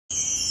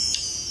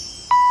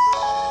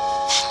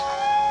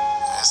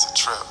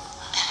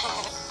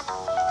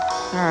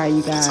Alright,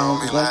 you guys,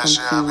 welcome to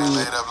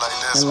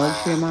the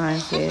Luxury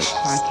Mindset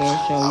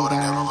podcast show, you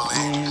guys,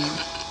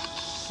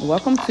 and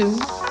welcome to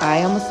I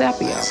Am a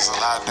Sapio.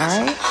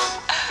 Alright,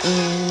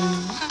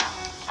 and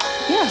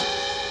yeah,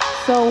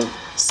 so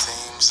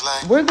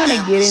we're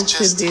gonna get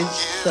into this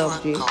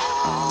subject,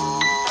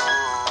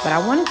 but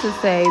I wanted to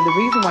say the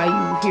reason why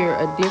you hear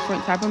a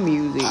different type of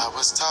music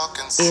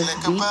is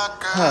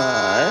because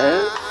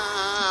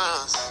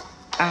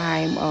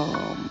I'm,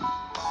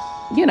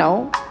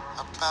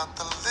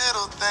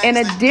 in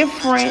a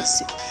different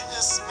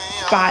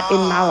spot in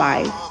my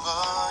life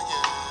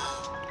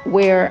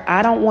where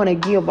I don't want to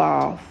give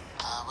off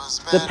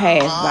the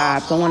past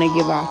vibes. I want to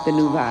give off the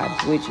new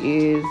vibes, which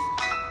is,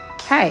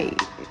 hey,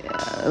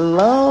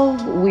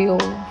 love will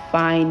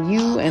find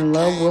you and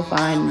love will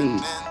find me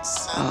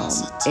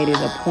at its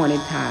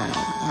appointed time.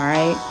 All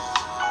right.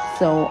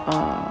 So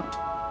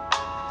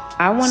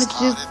I wanted to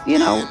just,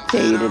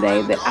 tell you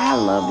today that I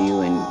love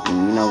you and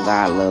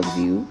God loves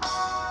you.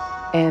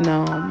 And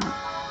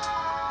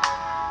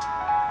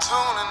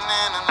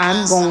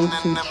I'm going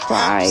to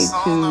try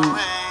to,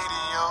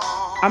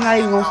 I'm not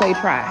even going to say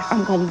try,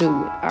 I'm going to do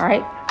it, all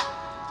right?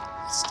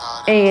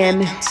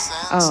 And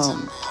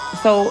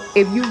so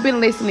if you've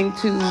been listening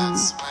to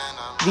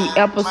the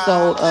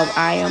episode of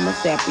I Am a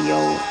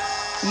Sapio,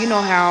 you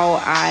know how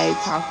I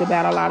talked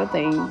about a lot of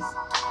things.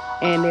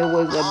 And it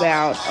was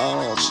about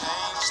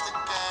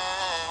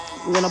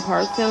when a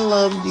person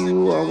loves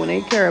you or when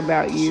they care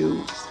about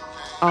you,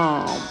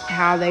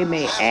 how they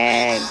may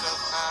act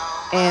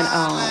and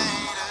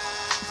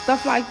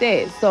stuff like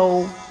that.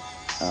 So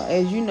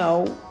as you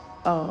know,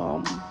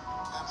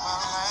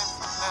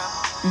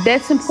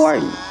 that's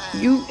important.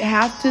 You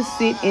have to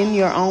sit in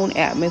your own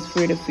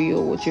atmosphere to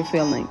feel what you're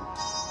feeling.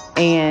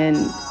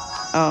 And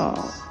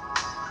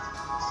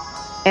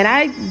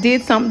I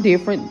did something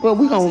different, but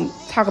we're going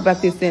to talk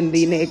about this in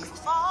the next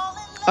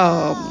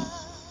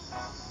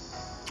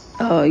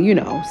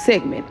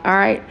segment. All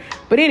right.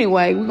 But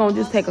anyway, we're going to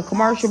just take a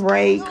commercial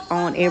break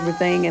on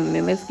everything. And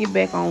then let's get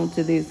back on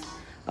to this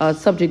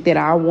subject that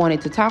I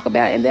wanted to talk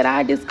about and that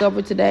I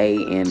discovered today.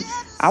 And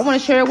I want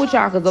to share it with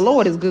y'all because the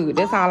Lord is good.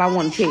 That's all I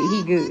want to tell you.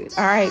 He good.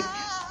 All right.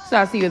 So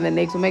I'll see you in the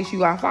next one. Make sure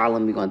you are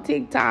following me on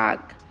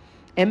TikTok.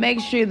 And make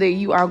sure that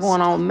you are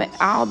going on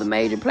all the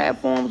major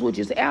platforms, which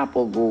is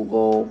Apple,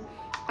 Google,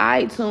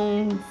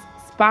 iTunes,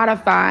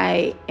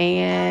 Spotify,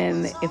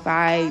 and if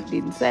I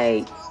didn't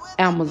say,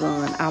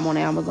 Amazon. I'm on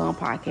Amazon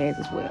podcast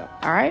as well.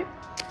 All right.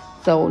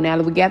 So now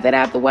that we got that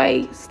out the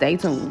way, stay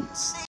tuned.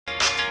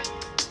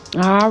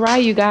 All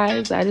right, you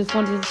guys. I just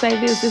wanted to say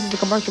this. This is a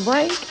commercial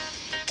break.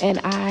 And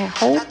I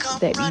hope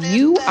that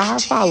you are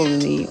following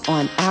me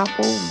on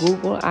Apple,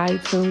 Google,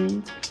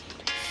 iTunes,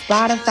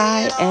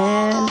 Spotify,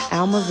 and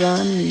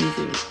Amazon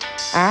Music.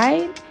 All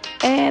right.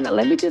 And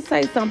let me just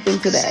say something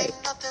today.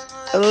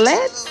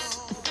 Let's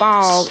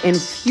fall in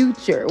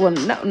future. Well,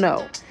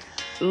 no.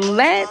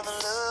 Let's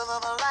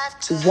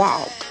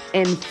walk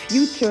in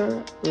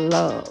future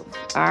love.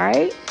 All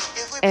right.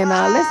 And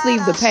let's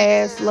leave the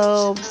past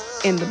love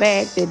in the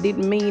back that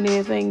didn't mean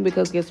anything,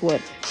 because guess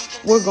what?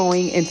 We're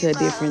going into a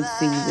different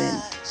season.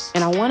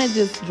 And I want to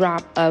just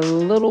drop a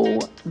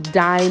little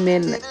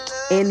diamond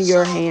in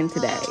your hand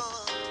today,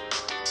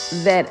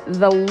 that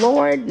the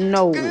Lord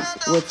knows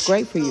what's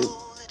great for you.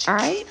 All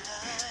right.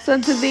 So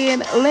to then,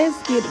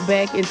 let's get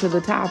back into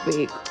the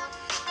topic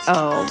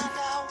of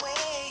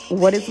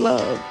what is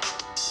love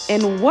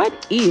and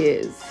what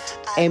is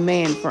a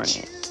man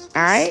friend.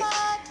 All right.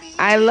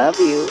 I love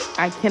you.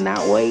 I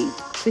cannot wait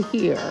to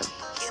hear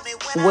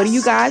what do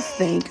you guys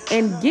think,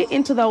 and get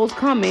into those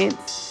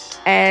comments,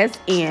 as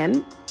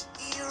in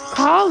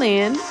call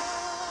in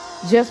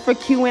just for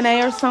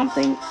Q&A or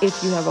something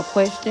if you have a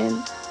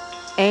question,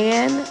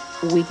 and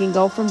we can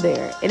go from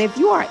there. And if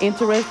you are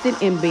interested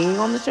in being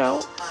on the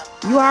show,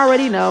 you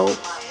already know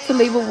to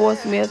leave a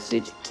voice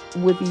message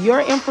with your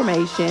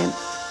information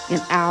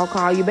and I'll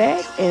call you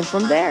back. And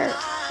from there,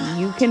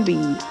 you can be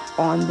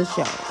on the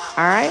show.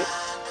 All right.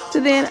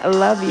 So then, I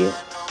love you.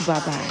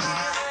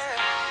 Bye-bye.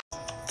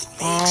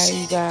 All right,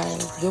 you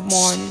guys. Good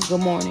morning.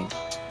 Good morning.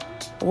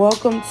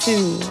 Welcome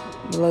to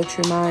the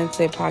Luxury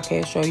Mindset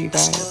podcast show, you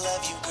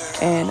guys.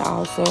 And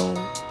also,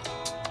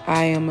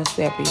 I am a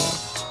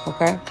Sapio.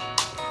 Okay.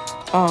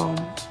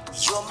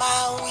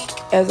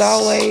 As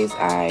always,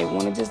 I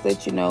want to just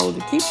let you know to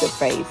keep the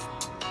faith.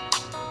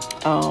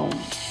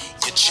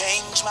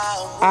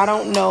 I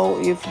don't know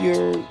if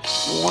you're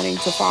wanting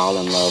to fall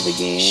in love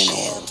again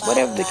or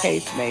whatever the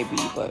case may be,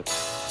 but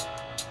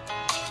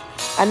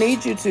I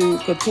need you to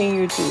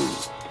continue to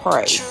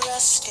pray.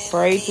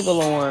 Pray to the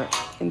Lord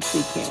and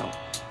seek Him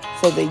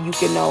so that you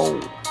can know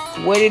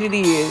what it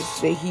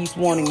is that He's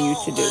wanting you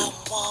to do.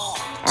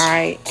 All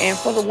right. And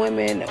for the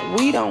women,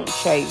 we don't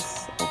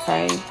chase.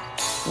 Okay.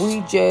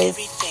 We just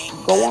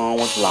go on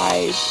with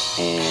life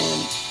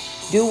and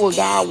do what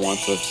God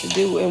wants us to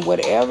do. And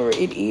whatever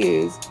it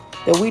is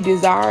that we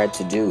desire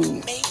to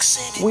do,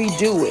 we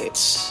do it.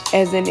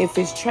 As in, if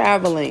it's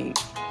traveling,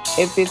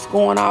 if it's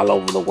going all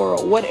over the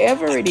world,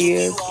 whatever it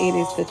is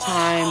the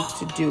time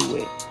to do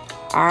it.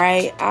 All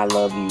right. I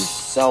love you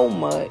so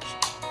much.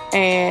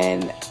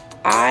 And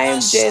I'm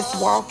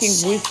just walking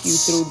with you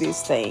through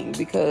this thing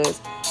because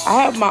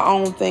I have my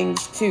own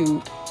things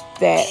too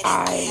that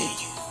I'm,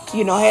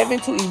 having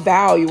to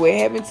evaluate,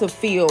 having to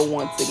feel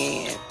once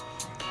again.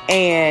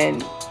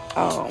 And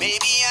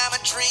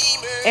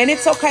and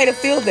it's okay to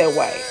feel that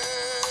way.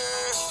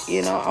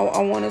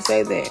 I want to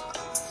say that.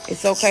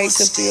 It's okay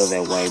to feel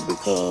that way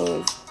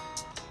because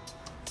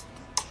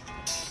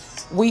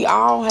we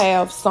all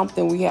have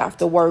something we have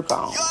to work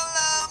on.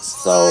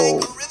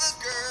 So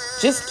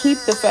just keep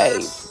the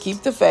faith.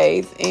 Keep the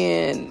faith.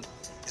 And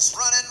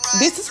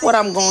this is what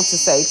I'm going to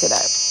say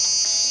today.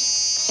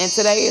 And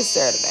today is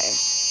Saturday.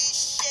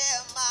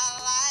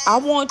 I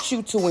want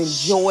you to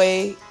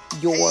enjoy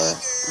your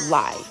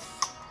life.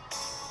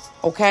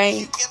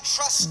 Okay?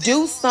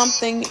 Do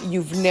something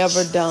you've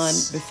never done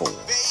before.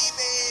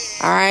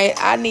 All right?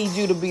 I need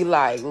you to be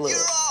like, look,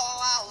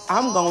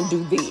 I'm going to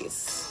do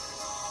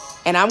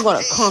this. And I'm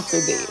going to conquer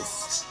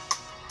this.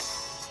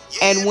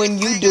 And when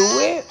you do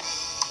it,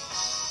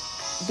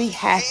 be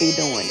happy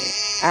doing it.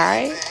 All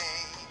right?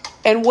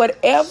 And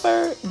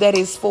whatever that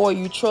is for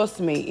you, trust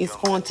me, it's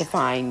going to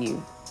find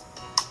you.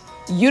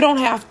 You don't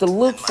have to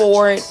look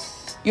for it.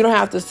 You don't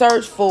have to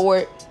search for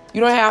it.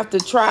 You don't have to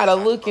try to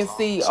look and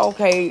see,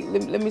 okay,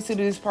 let me see,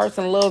 does this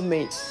person love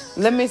me?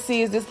 Let me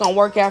see, is this going to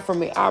work out for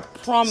me? I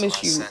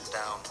promise you,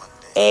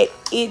 at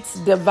its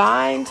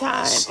divine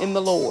time in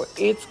the Lord,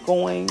 it's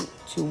going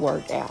to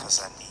work out.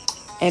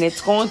 And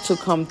it's going to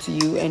come to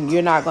you, and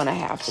you're not going to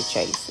have to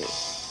chase it.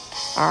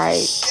 All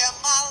right?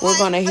 We're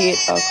going to hit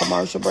a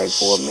commercial break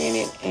for a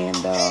minute, and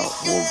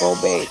we'll go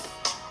back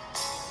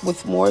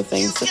with more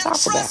things to talk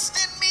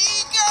about.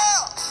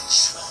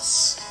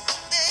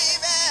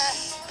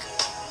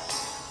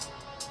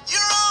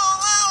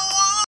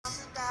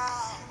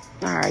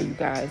 All right, you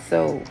guys.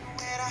 So,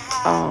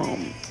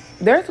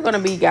 there's going to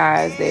be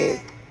guys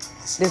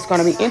that's going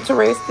to be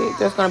interested.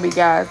 There's going to be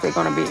guys that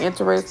are going to be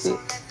interested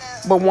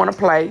but want to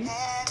play.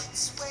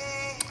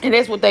 And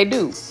that's what they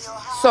do.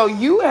 So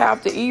you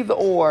have to either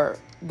or.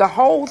 The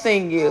whole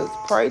thing is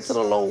pray to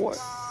the Lord.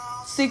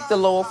 Seek the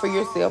Lord for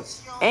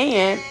yourself.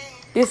 And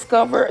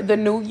discover the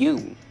new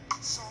you.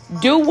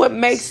 Do what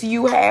makes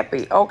you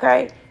happy,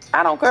 okay?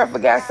 I don't care if a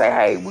guy say,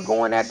 hey, we're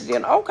going out to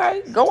dinner.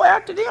 Okay, go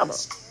out to dinner.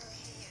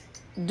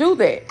 Do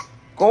that.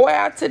 Go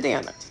out to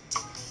dinner.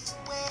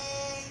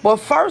 But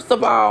first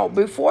of all,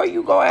 before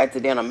you go out to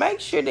dinner, make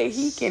sure that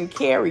he can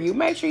carry you.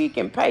 Make sure he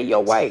can pay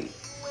your way.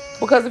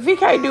 Because if he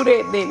can't do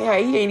that, then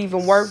hey, he ain't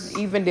even worth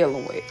even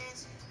dealing with.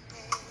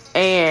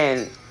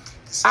 And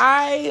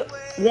I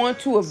want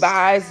to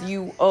advise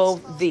you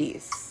of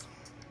this.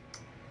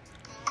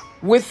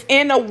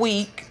 Within a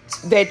week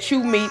that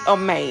you meet a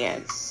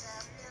man,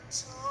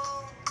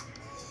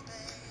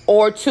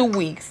 or 2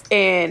 weeks,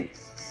 and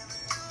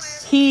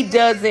he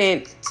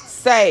doesn't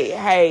say,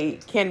 hey,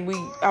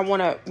 I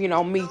want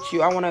to, meet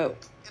you. I want to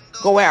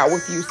go out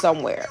with you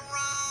somewhere.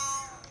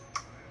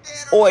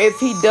 Or if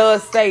he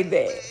does say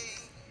that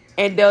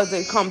and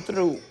doesn't come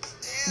through,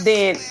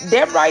 then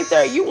that right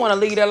there, you want to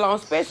leave it alone,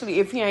 especially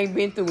if he ain't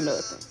been through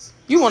nothing.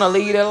 You want to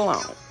leave it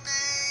alone.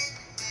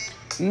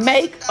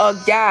 Make a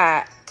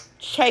guy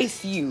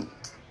chase you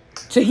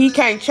till he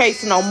can't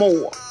chase no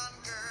more.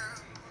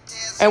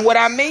 And what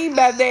I mean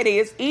by that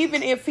is,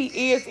 even if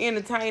he is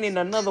entertaining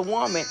another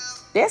woman,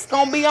 that's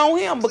going to be on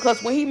him.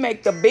 Because when he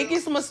make the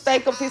biggest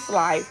mistake of his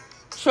life,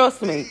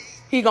 trust me,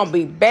 he going to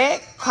be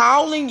back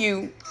calling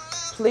you.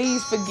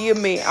 Please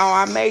forgive me. Oh,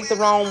 I made the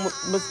wrong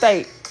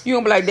mistake. You're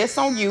going to be like, that's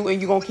on you,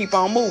 and you're going to keep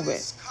on moving.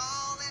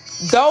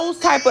 Those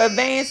type of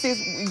advances,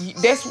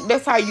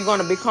 that's how you're going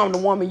to become the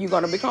woman you're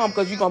going to become.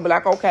 Because you're going to be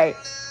like, okay,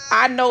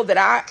 I know that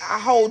I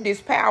hold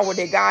this power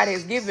that God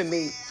has given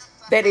me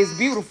that is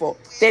beautiful,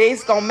 that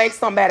it's going to make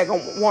somebody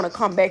want to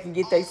come back and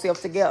get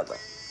themselves together.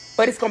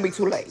 But it's going to be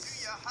too late.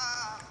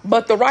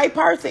 But the right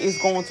person is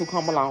going to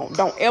come along.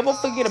 Don't ever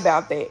forget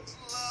about that.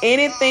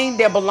 Anything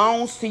that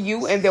belongs to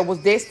you and that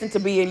was destined to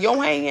be in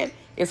your hand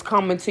is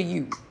coming to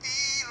you.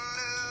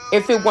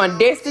 If it wasn't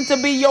destined to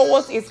be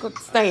yours, it's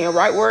staying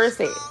right where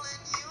it's at.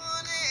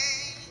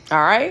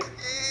 All right?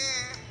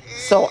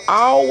 So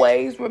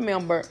always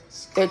remember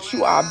that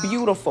you are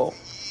beautiful.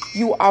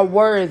 You are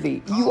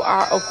worthy. You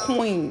are a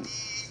queen.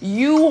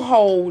 You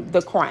hold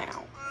the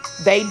crown.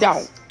 They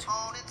don't.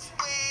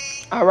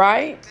 All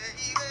right?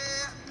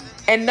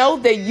 And know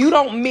that you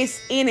don't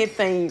miss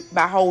anything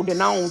by holding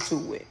on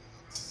to it.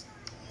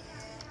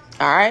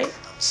 All right?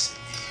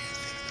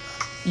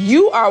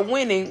 You are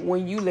winning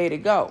when you let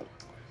it go.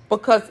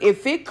 Because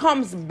if it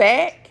comes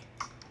back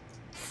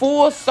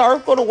full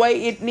circle the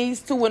way it needs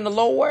to in the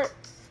Lord,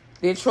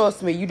 then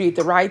trust me, you did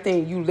the right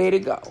thing. You let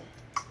it go.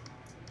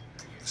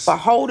 But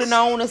holding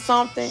on to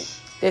something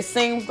that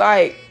seems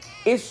like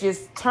it's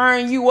just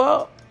turning you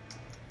up,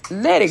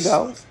 let it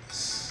go.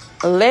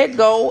 Let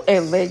go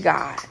and let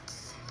God,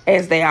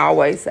 as they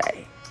always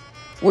say.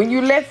 When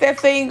you let that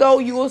thing go,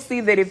 you will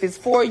see that if it's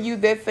for you,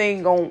 that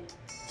thing gonna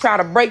try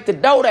to break the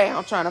door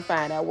down trying to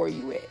find out where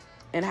you at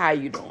and how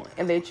you doing.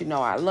 And let you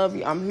know I love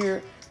you. I'm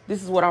here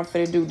This is what I'm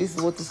finna do. This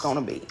is what it's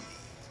gonna be.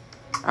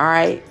 All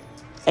right?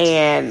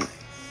 And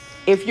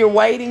if you're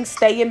waiting,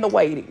 stay in the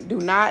waiting. Do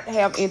not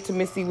have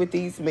intimacy with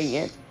these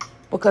men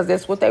because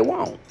that's what they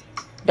want.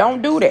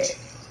 Don't do that.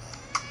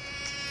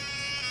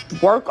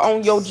 Work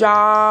on your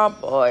job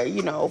or,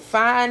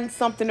 find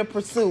something to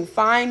pursue.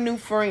 Find new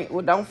friends.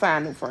 Well, don't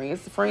find new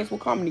friends. The friends will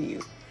come to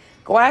you.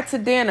 Go out to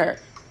dinner.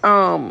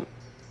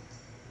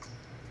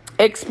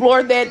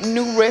 Explore that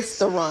new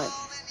restaurant,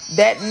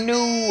 that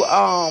new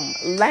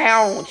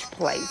lounge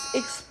place.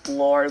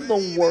 Explore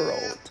the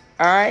world.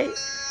 All right?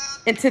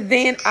 And to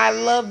then, I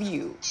love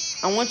you.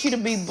 I want you to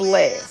be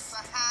blessed.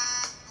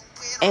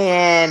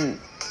 And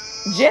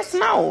just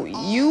know,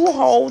 you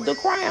hold the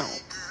crown.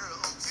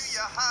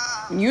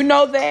 You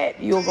know that,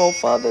 you'll go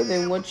further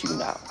than what you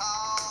know.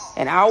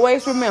 And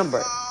always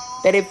remember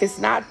that if it's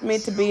not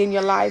meant to be in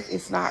your life,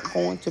 it's not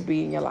going to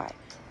be in your life.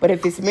 But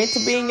if it's meant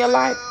to be in your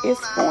life,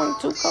 it's going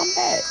to come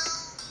back.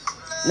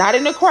 Not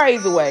in a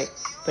crazy way,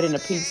 but in a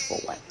peaceful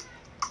way.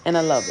 In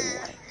a loving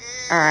way.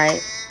 All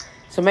right?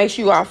 So make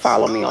sure you all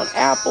follow me on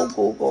Apple,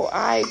 Google,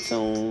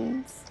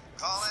 iTunes,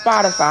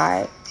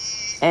 Spotify,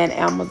 and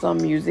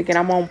Amazon Music. And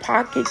I'm on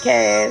Pocket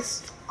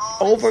Cast,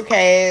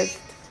 Overcast,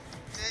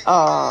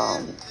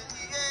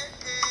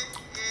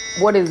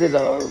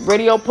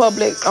 Radio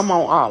Public. I'm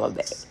on all of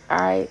that. All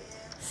right.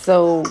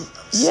 So,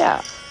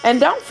 yeah. And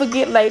don't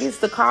forget, ladies,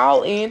 to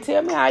call in.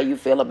 Tell me how you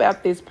feel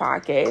about this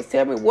podcast.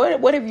 Tell me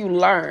what have you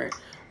learned?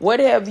 What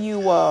have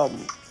you,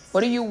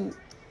 what are you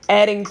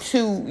adding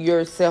to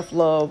your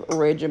self-love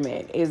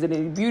regimen? Is it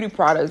any beauty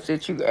products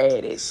that you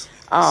added?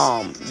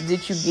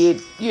 Did you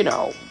get,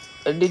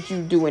 did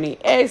you do any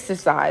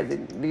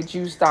exercising? Did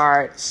you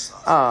start,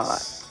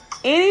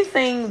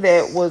 anything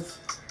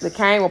that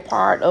came a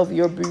part of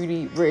your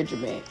beauty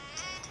regimen,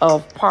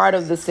 of part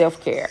of the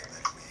self-care?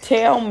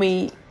 Tell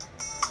me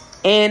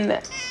in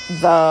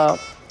the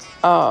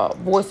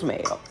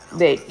voicemail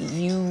that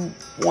you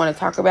want to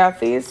talk about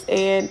this.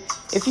 And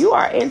if you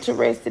are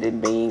interested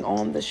in being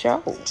on the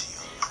show,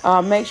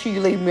 make sure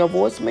you leave me a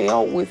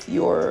voicemail with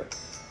your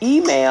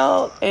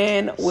email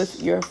and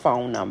with your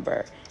phone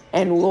number.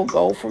 And we'll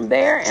go from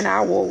there. And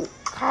I will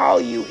call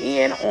you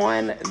in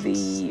on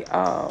the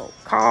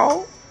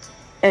call.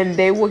 And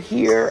they will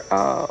hear,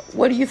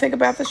 what do you think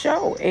about the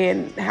show?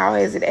 And how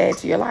has it added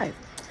to your life?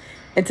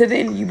 Until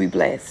then, you be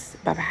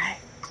blessed. Bye-bye.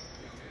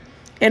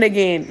 And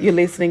again, you're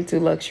listening to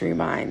Luxury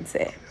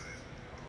Mindset.